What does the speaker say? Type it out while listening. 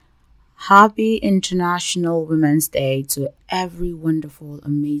Happy International Women's Day to every wonderful,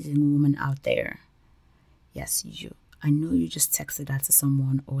 amazing woman out there. Yes, you. I know you just texted that to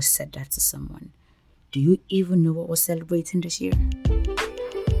someone or said that to someone. Do you even know what we're celebrating this year?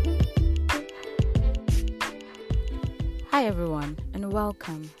 Hi everyone, and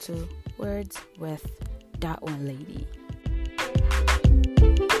welcome to Words with That One Lady.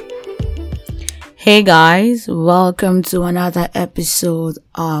 Hey guys, welcome to another episode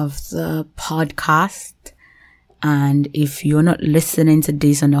of the podcast. And if you're not listening to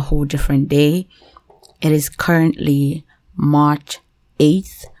this on a whole different day, it is currently March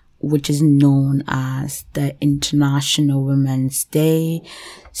 8th, which is known as the International Women's Day.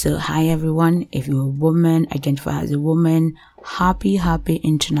 So hi everyone, if you're a woman, identify as a woman, happy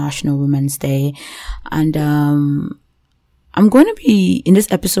International Women's Day. And I'm going to be, in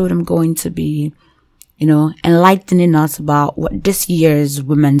this episode, I'm going to be enlightening us about what this year's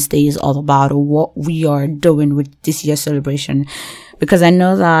Women's Day is all about, or what we are doing with this year's celebration. Because I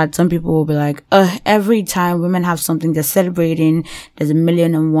know that some people will be like, every time women have something they're celebrating, there's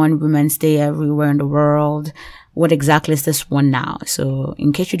 1,000,001 Women's Day everywhere in the world. What exactly is this one now? So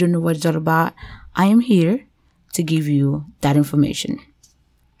in case you don't know what it's all about, I am here to give you that information.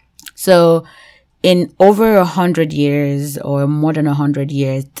 So in over 100 years, or more than 100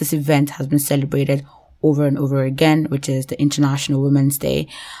 years, this event has been celebrated over and over again, which is the International Women's Day.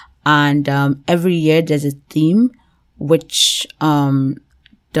 And every year there's a theme which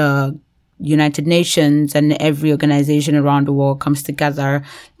the United Nations and every organization around the world comes together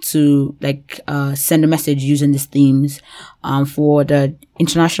to send a message using these themes. For the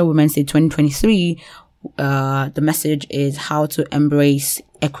International Women's Day 2023, the message is how to embrace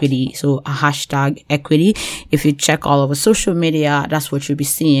equity. So a hashtag equity. If you check all over social media, that's what you'll be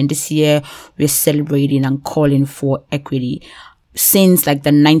seeing. This year, we're celebrating and calling for equity. Since the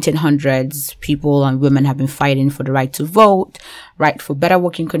 1900s, people and women have been fighting for the right to vote, right for better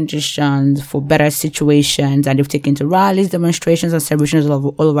working conditions, for better situations, and they've taken to rallies, demonstrations, and celebrations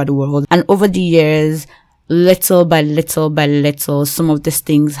all over the world. And over the years, little by little, some of these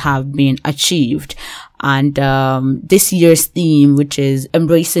things have been achieved. And this year's theme, which is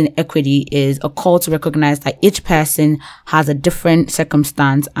embracing equity, is a call to recognize that each person has a different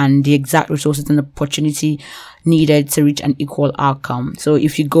circumstance and the exact resources and opportunity needed to reach an equal outcome. So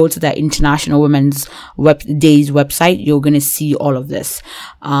if you go to the International Women's Day's website, you're going to see all of this.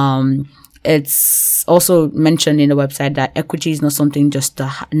 It's also mentioned in the website that equity is not something just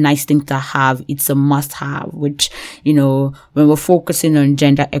a nice thing to have. It's a must have, which, when we're focusing on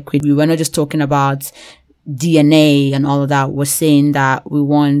gender equity, we're not just talking about DNA and all of that. We're saying that we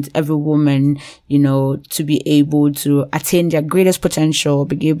want every woman, to be able to attain their greatest potential,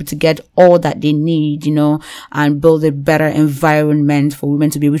 be able to get all that they need, and build a better environment for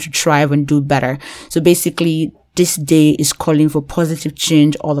women to be able to thrive and do better. So basically, this day is calling for positive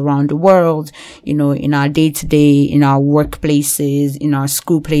change all around the world, in our day-to-day, in our workplaces, in our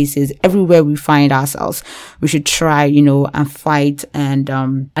school places, everywhere we find ourselves. We should try, and fight and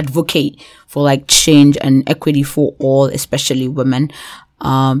advocate for change and equity for all, especially women.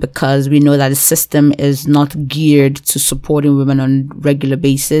 Because we know that the system is not geared to supporting women on a regular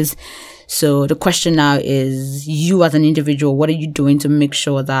basis. So the question now is, you as an individual, what are you doing to make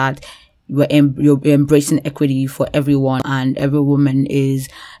sure that you're embracing equity for everyone, and every woman is,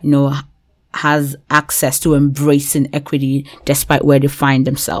 has access to embracing equity despite where they find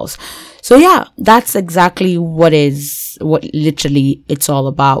themselves. So yeah, that's exactly what literally it's all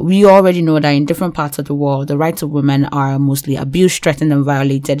about. We already know that in different parts of the world, the rights of women are mostly abused, threatened, and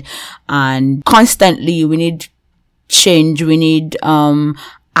violated. And constantly we need change. We need,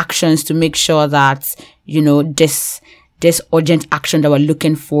 actions to make sure that, this urgent action that we're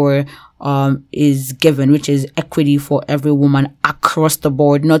looking for is given, which is equity for every woman across the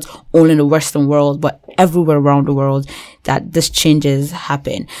board, not only in the Western world, but everywhere around the world, that these changes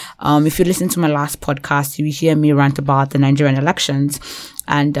happen. If you listen to my last podcast, you hear me rant about the Nigerian elections.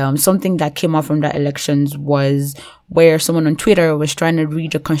 And something that came out from the elections was where someone on Twitter was trying to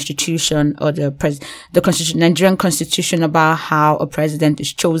read the constitution, or the constitution, Nigerian constitution, about how a president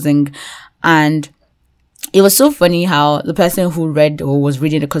is chosen. And it was so funny how the person who read or was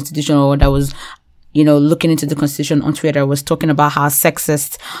reading the constitution, or that was, looking into the constitution on Twitter, was talking about how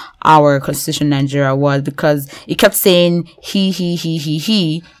sexist our constitution in Nigeria was, because it kept saying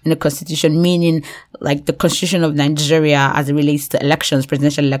he in the constitution, meaning the constitution of Nigeria as it relates to elections,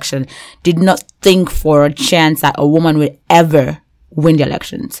 presidential election, did not think for a chance that a woman would ever win the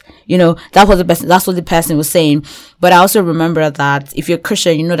elections. That's what the person was saying. But I also remember that if you're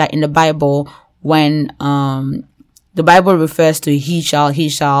Christian, you know that in the Bible, when the Bible refers to he shall,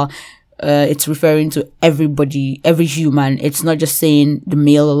 it's referring to everybody, every human. It's not just saying the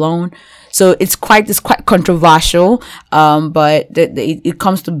male alone. So it's quite controversial. But it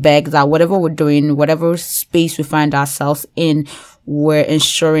comes to beg that whatever we're doing, whatever space we find ourselves in, we're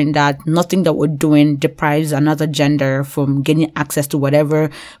ensuring that nothing that we're doing deprives another gender from getting access to whatever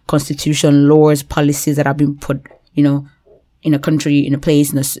constitution, laws, policies that have been put, in a country, in a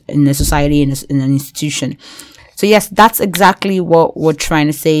place, in a society, in an institution. So yes, that's exactly what we're trying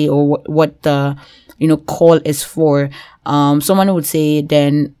to say, or what the, call is for. Someone would say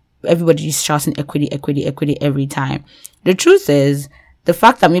then everybody's shouting equity, equity, equity every time. The truth is, the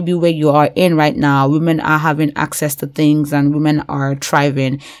fact that maybe where you are in right now, women are having access to things and women are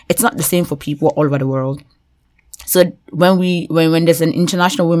thriving, it's not the same for people all over the world. So when there's an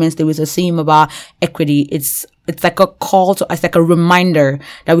International Women's Day with a theme about equity, it's like a call to, it's like a reminder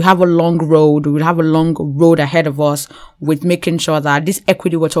that we have a long road ahead of us with making sure that this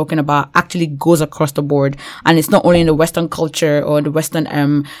equity we're talking about actually goes across the board. And it's not only in the Western culture or the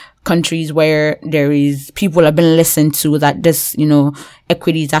Western countries where there is people have been listened to, that this,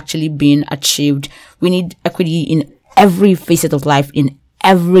 equity is actually being achieved. We need equity in every facet of life, in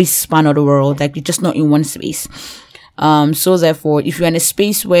every span of the world, like it's just not in one space. So therefore, if you're in a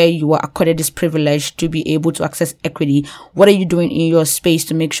space where you are accorded this privilege to be able to access equity, what are you doing in your space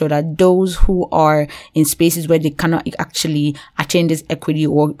to make sure that those who are in spaces where they cannot actually attain this equity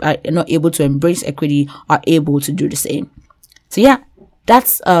or are not able to embrace equity are able to do the same? So yeah,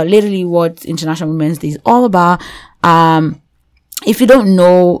 that's literally what International Women's Day is all about. If you don't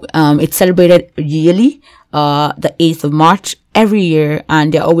know, it's celebrated yearly, the 8th of March every year,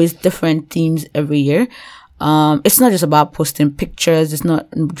 and there are always different themes every year. It's not just about posting pictures. It's not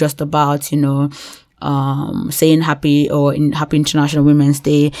just about, saying happy International Women's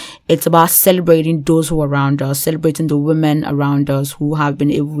Day. It's about celebrating those who are around us, celebrating the women around us who have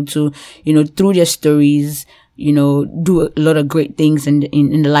been able to, through their stories, do a lot of great things in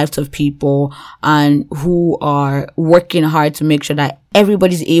the lives of people, and who are working hard to make sure that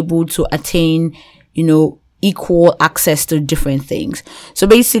everybody's able to attain, equal access to different things. So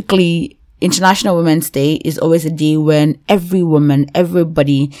basically, International Women's Day is always a day when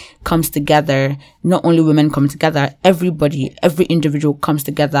everybody comes together. Not only women come together, everybody, every individual comes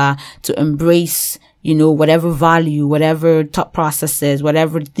together to embrace, whatever value, whatever thought processes,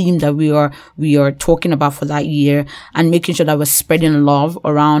 whatever theme that we are talking about for that year, and making sure that we're spreading love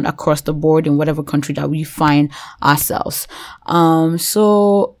around across the board in whatever country that we find ourselves.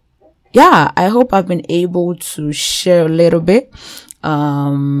 So yeah, I hope I've been able to share a little bit.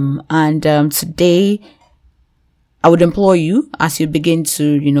 Today I would implore you, as you begin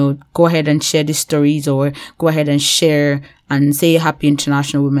to, go ahead and share these stories, or go ahead and share and say Happy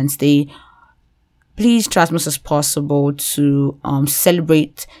International Women's Day. Please try as much as possible to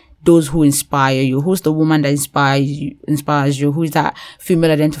celebrate those who inspire you. Who's the woman that inspires you? Who is that female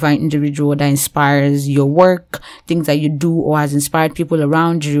identifying individual that inspires your work, things that you do, or has inspired people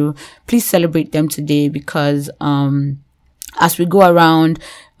around you? Please celebrate them today, because as we go around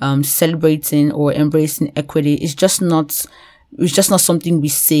celebrating or embracing equity, it's just not something we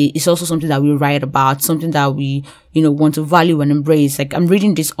say. It's also something that we write about, something that we, want to value and embrace. Like, I'm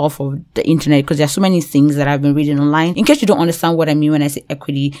reading this off of the internet because there are so many things that I've been reading online. In case you don't understand what I mean when I say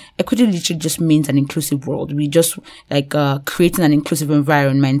equity literally just means an inclusive world. We just creating an inclusive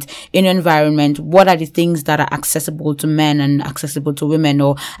environment. In an environment, what are the things that are accessible to men and accessible to women,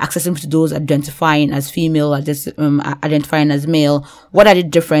 or accessible to those identifying as female, or just identifying as male? What are the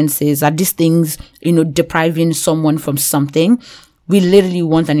differences? Are these things, depriving someone from something? We literally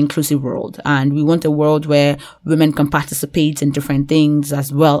want an inclusive world, and we want a world where women can participate in different things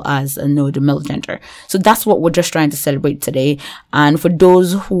as well as the male gender. So that's what we're just trying to celebrate today. And for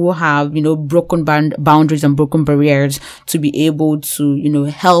those who have, broken boundaries and broken barriers, to be able to,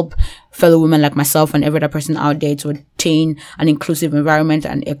 help fellow women like myself and every other person out there to attain an inclusive environment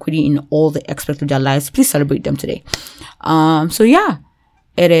and equity in all the aspects of their lives, please celebrate them today. So yeah,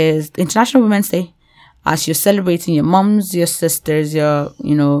 it is International Women's Day. As you're celebrating your moms, your sisters, your,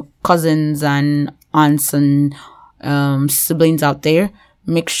 cousins and aunts and siblings out there,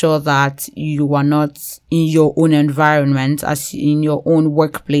 make sure that you are not in your own environment, as in your own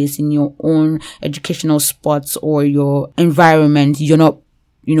workplace, in your own educational spots or your environment. You're not,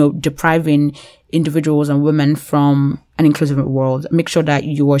 depriving individuals and women from an inclusive world. Make sure that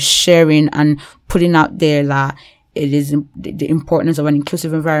you are sharing and putting out there that it is the importance of an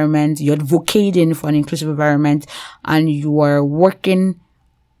inclusive environment. You're advocating for an inclusive environment, and you are working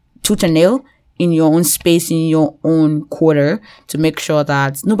tooth and nail in your own space, in your own quarter, to make sure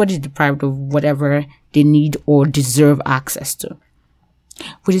that nobody's deprived of whatever they need or deserve access to.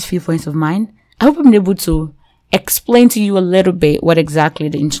 which is 3 points of mine. I hope I've been able to explain to you a little bit what exactly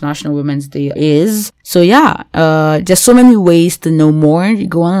the International Women's Day is. So yeah, there's so many ways to know more. You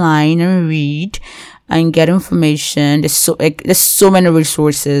go online and read and get information. There's so many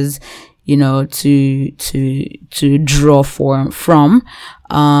resources, to draw from.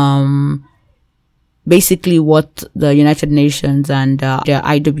 Basically what the United Nations and their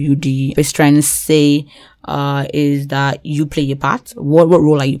IWD is trying to say is that you play your part. What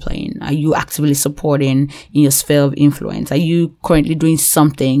role are you playing? Are you actively supporting in your sphere of influence? Are you currently doing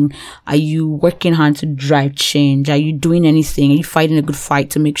something? Are you working hard to drive change? Are you doing anything? Are you fighting a good fight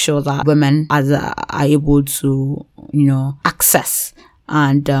to make sure that women are able to, access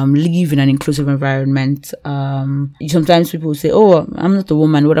and live in an inclusive environment? Sometimes people say, oh, I'm not a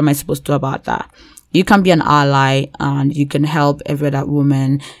woman. What am I supposed to do about that? You can be an ally and you can help every other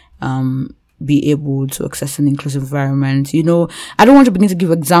woman be able to access an inclusive environment. I don't want to begin to give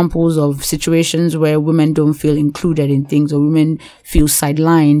examples of situations where women don't feel included in things or women feel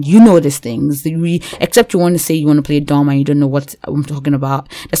sidelined. These things. Except you want to say you want to play a dumb and you don't know what I'm talking about.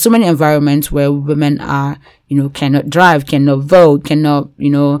 There's so many environments where women are, cannot drive, cannot vote, cannot,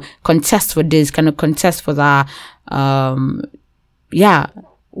 contest for this, cannot contest for that.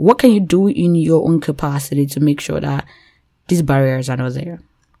 What can you do in your own capacity to make sure that these barriers are not there?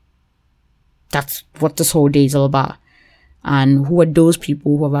 That's what this whole day is all about. And who are those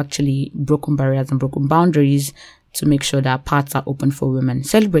people who have actually broken barriers and broken boundaries to make sure that paths are open for women?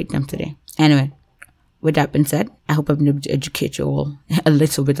 Celebrate them today. Anyway, with that being said, I hope I've been able to educate you all a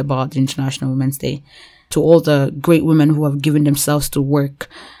little bit about the International Women's Day. To all the great women who have given themselves to work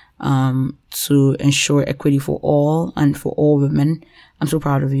to ensure equity for all and for all women, I'm so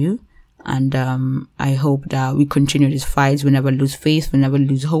proud of you. And I hope that we continue this fight. We never lose faith. We never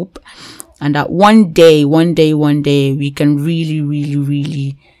lose hope. And that one day, we can really, really,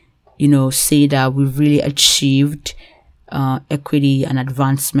 really, say that we've really achieved equity and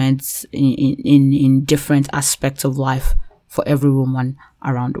advancements in different aspects of life for every woman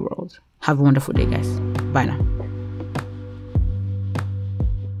around the world. Have a wonderful day, guys. Bye now.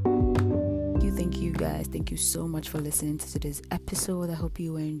 Thank you so much for listening to today's episode. I hope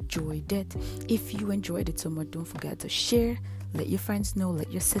you enjoyed it. If you enjoyed it so much, don't forget to share. Let your friends know. Let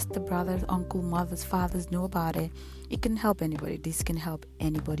your sister, brothers, uncle, mothers, fathers know about it. It can help anybody. This can help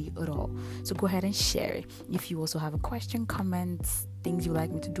anybody at all. So go ahead and share it. If you also have a question, comments, things you'd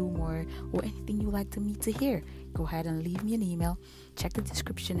like me to do more, or anything you'd like me to hear, go ahead and leave me an email. Check the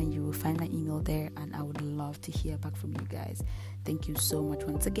description and you will find my email there, and I would love to hear back from you guys. Thank you so much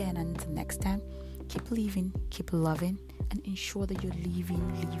once again, and until next time, keep living, keep loving, and ensure that you're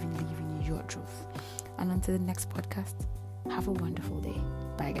living your truth. And until the next podcast, have a wonderful day.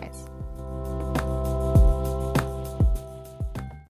 Bye, guys.